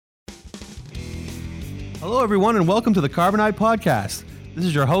Hello, everyone, and welcome to the Carbonite podcast. This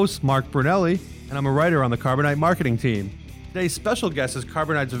is your host, Mark Brunelli, and I'm a writer on the Carbonite marketing team. Today's special guest is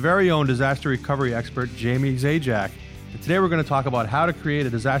Carbonite's very own disaster recovery expert, Jamie Zajac. And today we're going to talk about how to create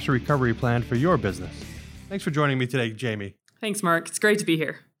a disaster recovery plan for your business. Thanks for joining me today, Jamie. Thanks, Mark. It's great to be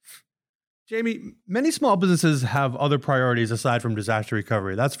here. Jamie, many small businesses have other priorities aside from disaster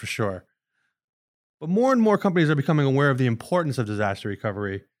recovery, that's for sure. But more and more companies are becoming aware of the importance of disaster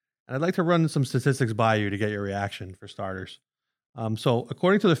recovery. And I'd like to run some statistics by you to get your reaction, for starters. So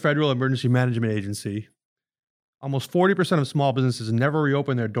according to the Federal Emergency Management Agency, almost 40% of small businesses never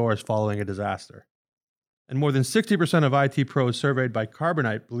reopen their doors following a disaster. And more than 60% of IT pros surveyed by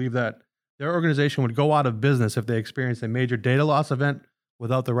Carbonite believe that their organization would go out of business if they experienced a major data loss event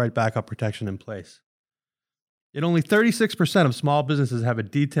without the right backup protection in place. Yet only 36% of small businesses have a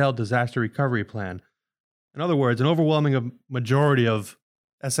detailed disaster recovery plan. In other words, an overwhelming majority of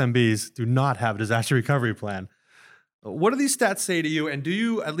SMBs do not have a disaster recovery plan. What do these stats say to you? And do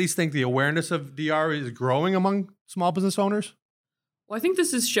you at least think the awareness of DR is growing among small business owners? Well, I think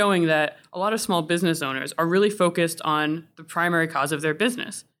this is showing that a lot of small business owners are really focused on the primary cause of their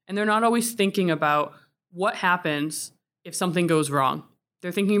business. And they're not always thinking about what happens if something goes wrong.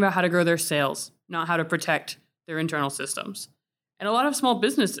 They're thinking about how to grow their sales, not how to protect their internal systems. And a lot of small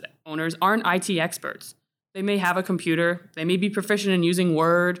business owners aren't IT experts. They may have a computer, they may be proficient in using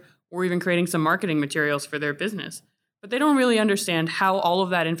Word or even creating some marketing materials for their business, but they don't really understand how all of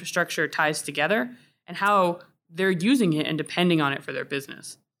that infrastructure ties together and how they're using it and depending on it for their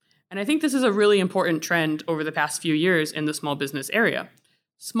business. And I think this is a really important trend over the past few years in the small business area.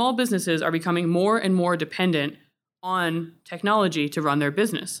 Small businesses are becoming more and more dependent on technology to run their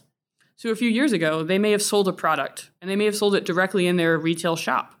business. So a few years ago, they may have sold a product and they may have sold it directly in their retail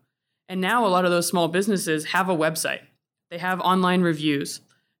shop. And now a lot of those small businesses have a website. They have online reviews.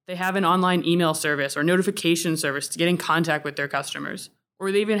 They have an online email service or notification service to get in contact with their customers.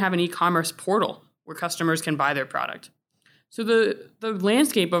 Or they even have an e-commerce portal where customers can buy their product. So the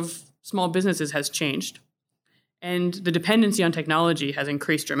landscape of small businesses has changed. And the dependency on technology has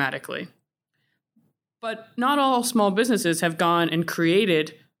increased dramatically. But not all small businesses have gone and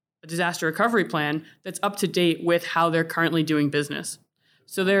created a disaster recovery plan that's up to date with how they're currently doing business.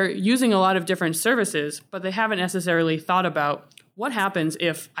 So they're using a lot of different services, but they haven't necessarily thought about what happens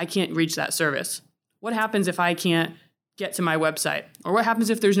if I can't reach that service? What happens if I can't get to my website? Or what happens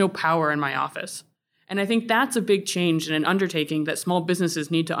if there's no power in my office? And I think that's a big change and an undertaking that small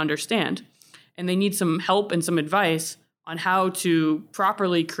businesses need to understand. And they need some help and some advice on how to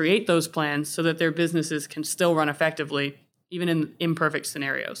properly create those plans so that their businesses can still run effectively, even in imperfect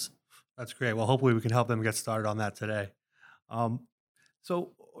scenarios. That's great. Well, hopefully we can help them get started on that today.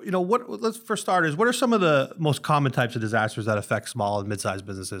 Let's for starters, what are some of the most common types of disasters that affect small and mid-sized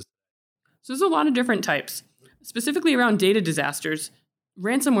businesses? So there's a lot of different types. Specifically around data disasters,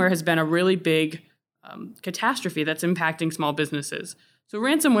 ransomware has been a really big catastrophe that's impacting small businesses. So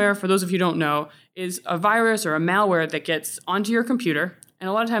ransomware, for those of you who don't know, is a virus or a malware that gets onto your computer, and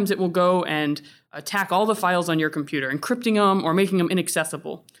a lot of times it will go and attack all the files on your computer, encrypting them or making them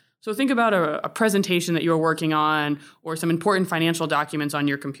inaccessible. So think about a presentation that you're working on or some important financial documents on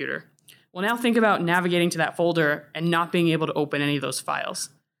your computer. Well, now think about navigating to that folder and not being able to open any of those files.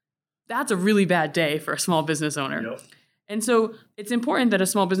 That's a really bad day for a small business owner. Yep. And so it's important that a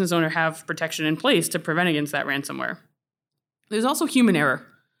small business owner have protection in place to prevent against that ransomware. There's also human error.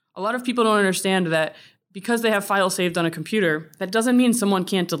 A lot of people don't understand that because they have files saved on a computer, that doesn't mean someone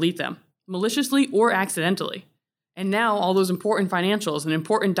can't delete them, maliciously or accidentally. And now all those important financials and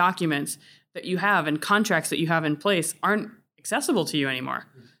important documents that you have and contracts that you have in place aren't accessible to you anymore.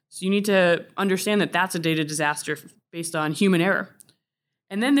 So you need to understand that that's a data disaster based on human error.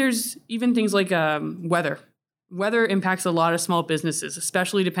 And then there's even things like weather. Weather impacts a lot of small businesses,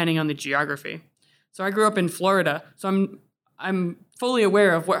 especially depending on the geography. So I grew up in Florida, so I'm fully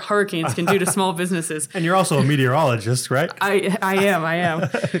aware of what hurricanes can do to small businesses. And you're also a meteorologist, right? I am.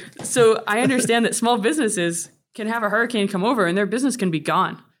 So I understand that small businesses can have a hurricane come over and their business can be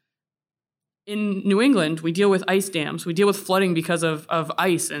gone. In New England, we deal with ice dams. We deal with flooding because of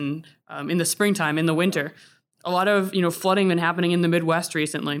ice and in the springtime, in the winter. A lot of flooding been happening in the Midwest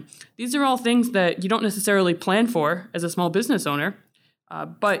recently. These are all things that you don't necessarily plan for as a small business owner,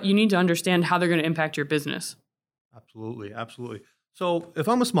 but you need to understand how they're going to impact your business. Absolutely. So if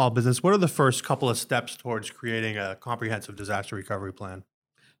I'm a small business, what are the first couple of steps towards creating a comprehensive disaster recovery plan?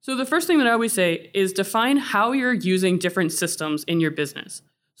 So the first thing that I always say is define how you're using different systems in your business.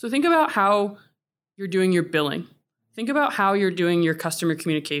 So think about how you're doing your billing. Think about how you're doing your customer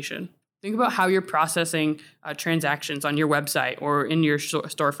communication. Think about how you're processing transactions on your website or in your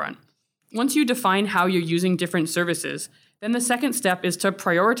storefront. Once you define how you're using different services, then the second step is to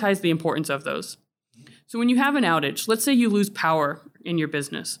prioritize the importance of those. So when you have an outage, let's say you lose power in your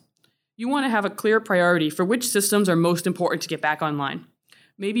business, you want to have a clear priority for which systems are most important to get back online.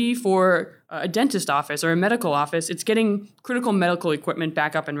 Maybe for a dentist office or a medical office, it's getting critical medical equipment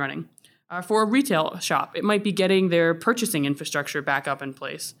back up and running. For a retail shop, it might be getting their purchasing infrastructure back up in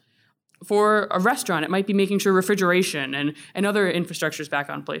place. For a restaurant, it might be making sure refrigeration and other infrastructure is back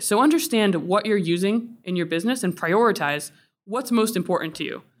on place. So understand what you're using in your business and prioritize what's most important to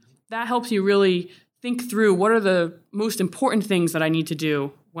you. That helps you really think through what are the most important things that I need to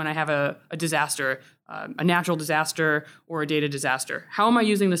do when I have a disaster, a natural disaster or a data disaster. How am I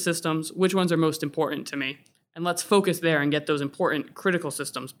using the systems? Which ones are most important to me? And let's focus there and get those important critical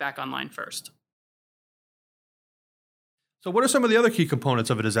systems back online first. So what are some of the other key components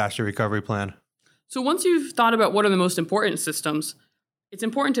of a disaster recovery plan? So once you've thought about what are the most important systems, it's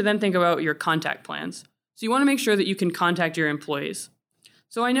important to then think about your contact plans. So you want to make sure that you can contact your employees.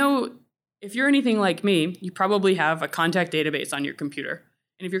 So I know if you're anything like me, you probably have a contact database on your computer.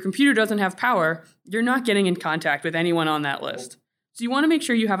 And if your computer doesn't have power, you're not getting in contact with anyone on that list. So you want to make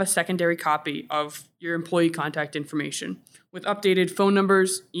sure you have a secondary copy of your employee contact information with updated phone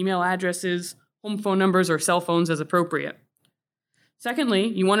numbers, email addresses, home phone numbers, or cell phones as appropriate. Secondly,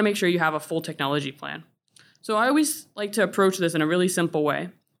 you want to make sure you have a full technology plan. So I always like to approach this in a really simple way.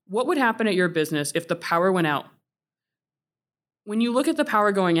 What would happen at your business if the power went out? When you look at the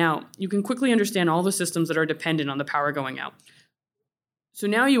power going out, you can quickly understand all the systems that are dependent on the power going out. So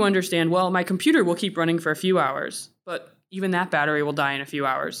now you understand, well, my computer will keep running for a few hours, but even that battery will die in a few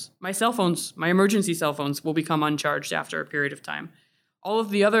hours. My cell phones, my emergency cell phones, will become uncharged after a period of time. All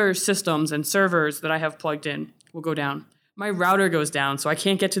of the other systems and servers that I have plugged in will go down. My router goes down, so I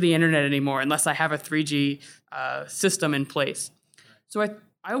can't get to the internet anymore unless I have a 3G system in place. So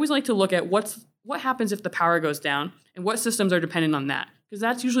I always like to look at what happens if the power goes down and what systems are dependent on that, because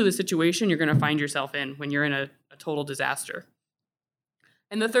that's usually the situation you're going to find yourself in when you're in a total disaster.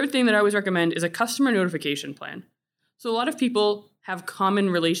 And the third thing that I always recommend is a customer notification plan. So a lot of people have common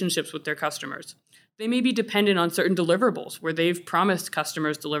relationships with their customers. They may be dependent on certain deliverables where they've promised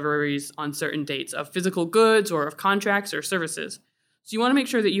customers deliveries on certain dates of physical goods or of contracts or services. So you want to make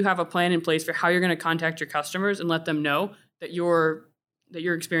sure that you have a plan in place for how you're going to contact your customers and let them know that you're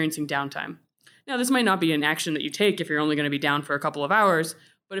experiencing downtime. Now, this might not be an action that you take if you're only going to be down for a couple of hours,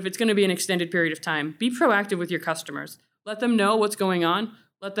 but if it's going to be an extended period of time, be proactive with your customers. Let them know what's going on.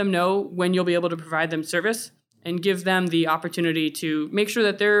 Let them know when you'll be able to provide them service and give them the opportunity to make sure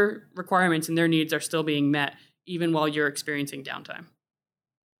that their requirements and their needs are still being met even while you're experiencing downtime.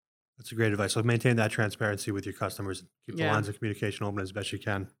 That's a great advice. So maintain that transparency with your customers. Keep the lines of communication open as best you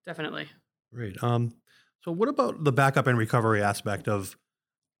can. Definitely. Great. So what about the backup and recovery aspect of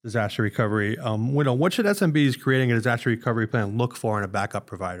disaster recovery? What should SMBs creating a disaster recovery plan look for in a backup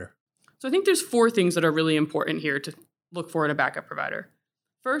provider? So I think there's 4 things that are really important here to look for in a backup provider.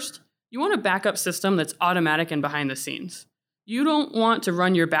 First, you want a backup system that's automatic and behind the scenes. You don't want to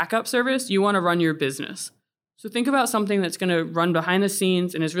run your backup service, you want to run your business. So think about something that's going to run behind the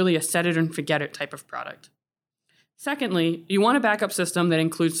scenes and is really a set it and forget it type of product. Secondly, you want a backup system that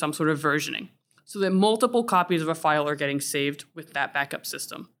includes some sort of versioning, so that multiple copies of a file are getting saved with that backup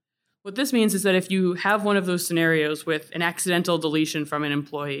system. What this means is that if you have one of those scenarios with an accidental deletion from an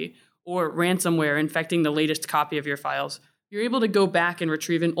employee or ransomware infecting the latest copy of your files, you're able to go back and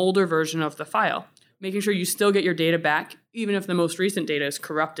retrieve an older version of the file, making sure you still get your data back, even if the most recent data is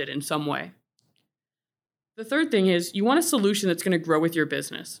corrupted in some way. The third thing is you want a solution that's going to grow with your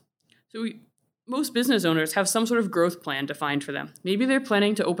business. So most business owners have some sort of growth plan defined for them. Maybe they're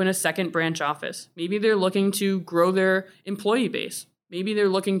planning to open a second branch office. Maybe they're looking to grow their employee base. Maybe they're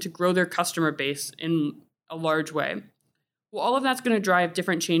looking to grow their customer base in a large way. Well, all of that's going to drive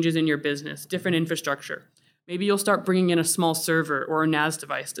different changes in your business, different infrastructure. Maybe you'll start bringing in a small server or a NAS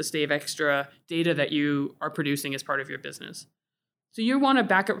device to save extra data that you are producing as part of your business. So you want a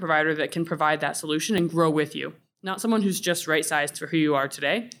backup provider that can provide that solution and grow with you, not someone who's just right-sized for who you are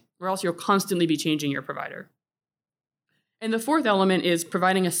today, or else you'll constantly be changing your provider. And the fourth element is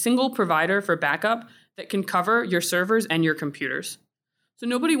providing a single provider for backup that can cover your servers and your computers. So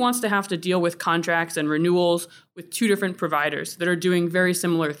nobody wants to have to deal with contracts and renewals with 2 different providers that are doing very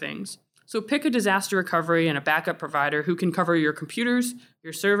similar things. So pick a disaster recovery and a backup provider who can cover your computers,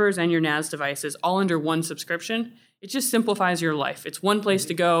 your servers, and your NAS devices all under one subscription. It just simplifies your life. It's one place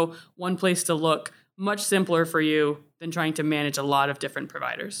to go, one place to look, much simpler for you than trying to manage a lot of different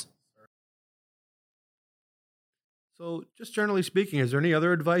providers. So just generally speaking, is there any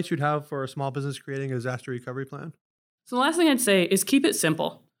other advice you'd have for a small business creating a disaster recovery plan? So the last thing I'd say is keep it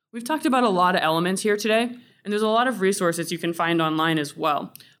simple. We've talked about a lot of elements here today, and there's a lot of resources you can find online as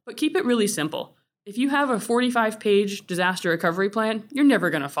well. But keep it really simple. If you have a 45-page disaster recovery plan, you're never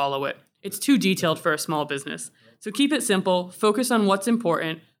going to follow it. It's too detailed for a small business. So keep it simple, focus on what's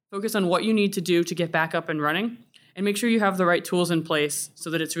important, focus on what you need to do to get back up and running, and make sure you have the right tools in place so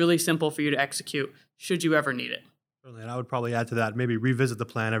that it's really simple for you to execute should you ever need it. And I would probably add to that, maybe revisit the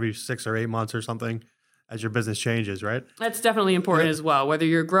plan every 6 or 8 months or something as your business changes, right? That's definitely important as well. Whether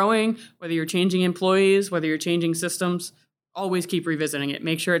you're growing, whether you're changing employees, whether you're changing systems, always keep revisiting it.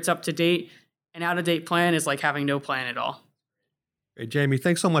 Make sure it's up to date. An out-of-date plan is like having no plan at all. Great, Jamie,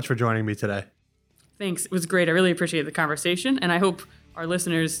 thanks so much for joining me today. Thanks. It was great. I really appreciate the conversation, and I hope our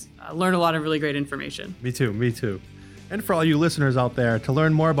listeners learn a lot of really great information. Me too. And for all you listeners out there, to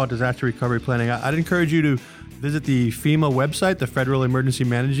learn more about disaster recovery planning, I'd encourage you to visit the FEMA website, the Federal Emergency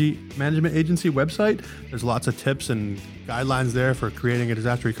Management Agency website. There's lots of tips and guidelines there for creating a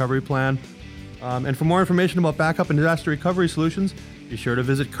disaster recovery plan. And for more information about backup and disaster recovery solutions, be sure to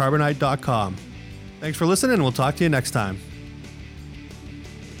visit carbonite.com. Thanks for listening, and we'll talk to you next time.